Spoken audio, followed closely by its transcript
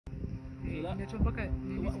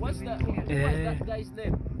What's that guy's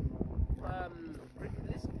name?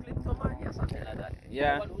 This Kleptomania, something like that.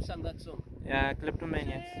 Yeah. The one who sang that song. Yeah,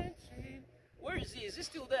 Kleptomania. Where is he? Is he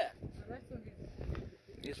still there?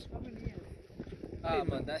 Yes. Ah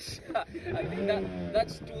man, that's I think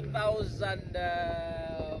that's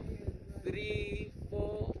 2003,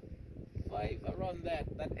 4, 5, around that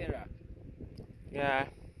era. Yeah.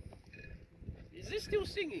 Is he still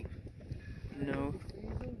singing? No.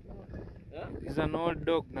 Huh? He's an old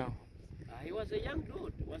dog now. He was a young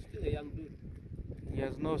dude. He was still a young dude. He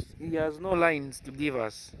has no lines to give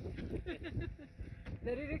us.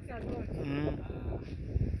 The lyrics are good.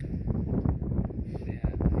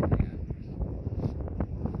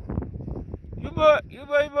 Yubo.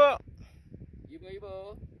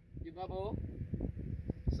 Yubabo.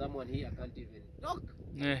 Someone here can't even talk.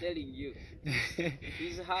 I'm telling you.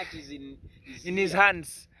 His heart is in his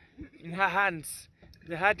hands. In her hands.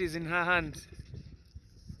 The heart is in her hands.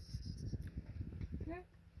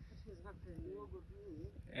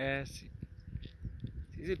 Yes.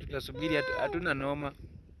 Sisi tutasubiri, hatuna noma.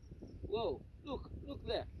 Whoa, look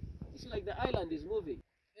there. It's like the island is moving.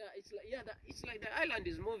 Yeah, it's like the island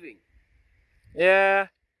is moving. Yeah.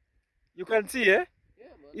 You can see, eh?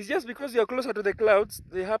 Yeah, man. It's just because you're closer to the clouds,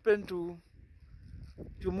 they happen to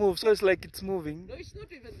move. So it's like it's moving. No, it's not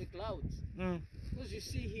even the clouds. Mm. Because you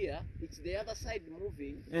see here, it's the other side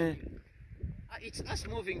moving. Yeah. It's us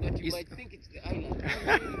moving, but you might think it's the island.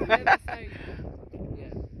 The other side.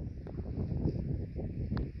 Yeah.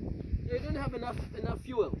 So you don't have enough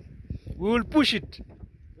fuel. We will push it.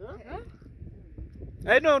 Huh?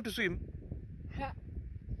 I know how to swim.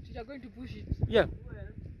 You are going to push it. Yeah.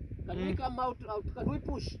 Can we come out? Can we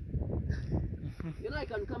push? You know, I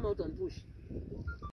can come out and push.